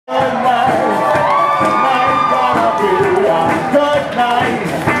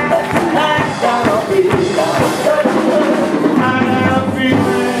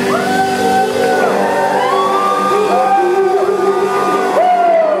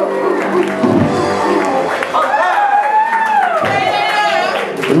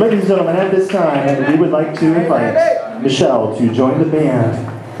gentlemen, at this time, we would like to invite Michelle to join the band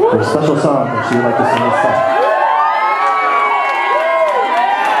for a special song that she would like to sing this time.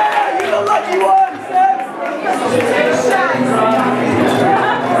 You're the lucky one, Seth!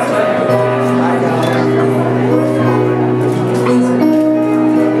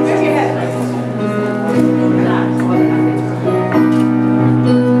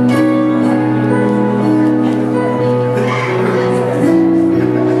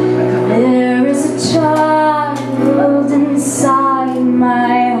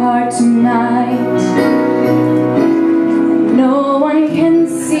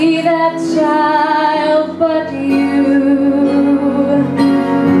 Child but you.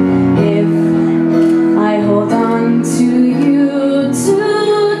 If I hold on to you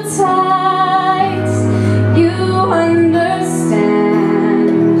too tight, you understand,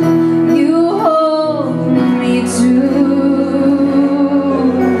 you hold me too.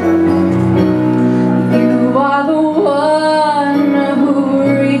 You are the one who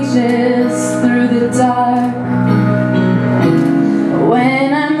reaches through the dark.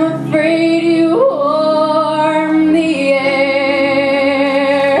 When I'm afraid, you warm the air,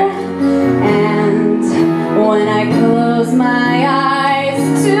 and when I close my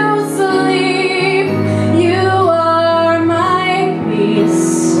eyes to sleep, you are my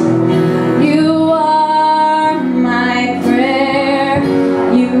peace, you are my prayer,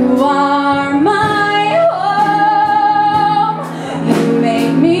 you are my home. You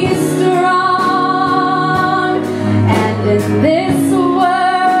make me strong, and in this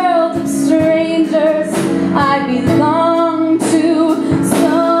I belong to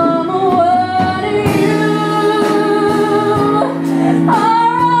someone. You are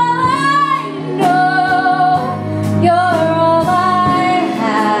all I know, you're all I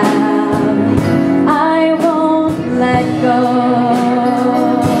have, I won't let go.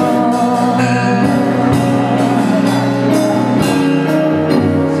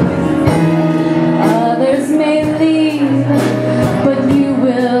 Others may leave, but you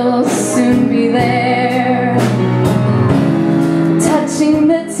will soon be there,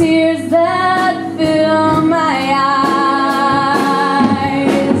 the tears that fill my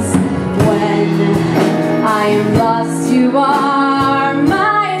eyes. When I am lost, you are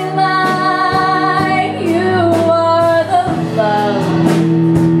my light. You are the love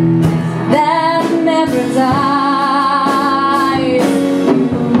that never dies.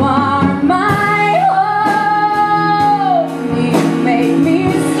 You are my hope. You make me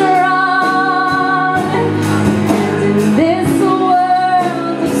strong, and in this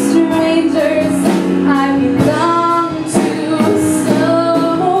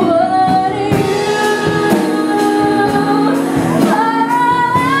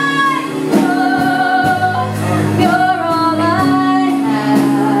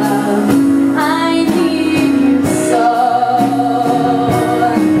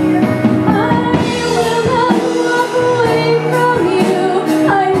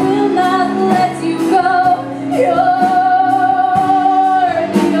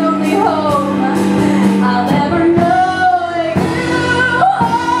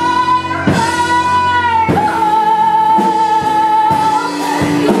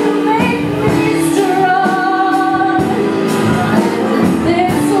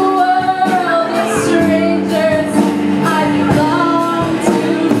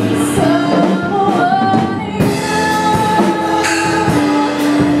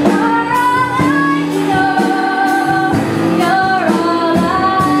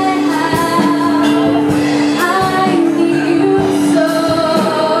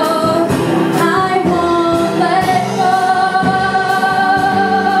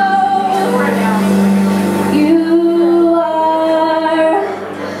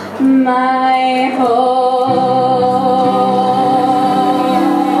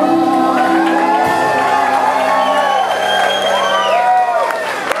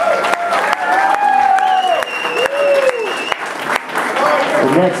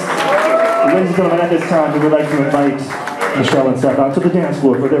Next, ladies and gentlemen, at this time, we would like to invite Michelle and Seth out to the dance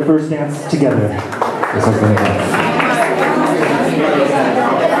floor for their first dance together. This is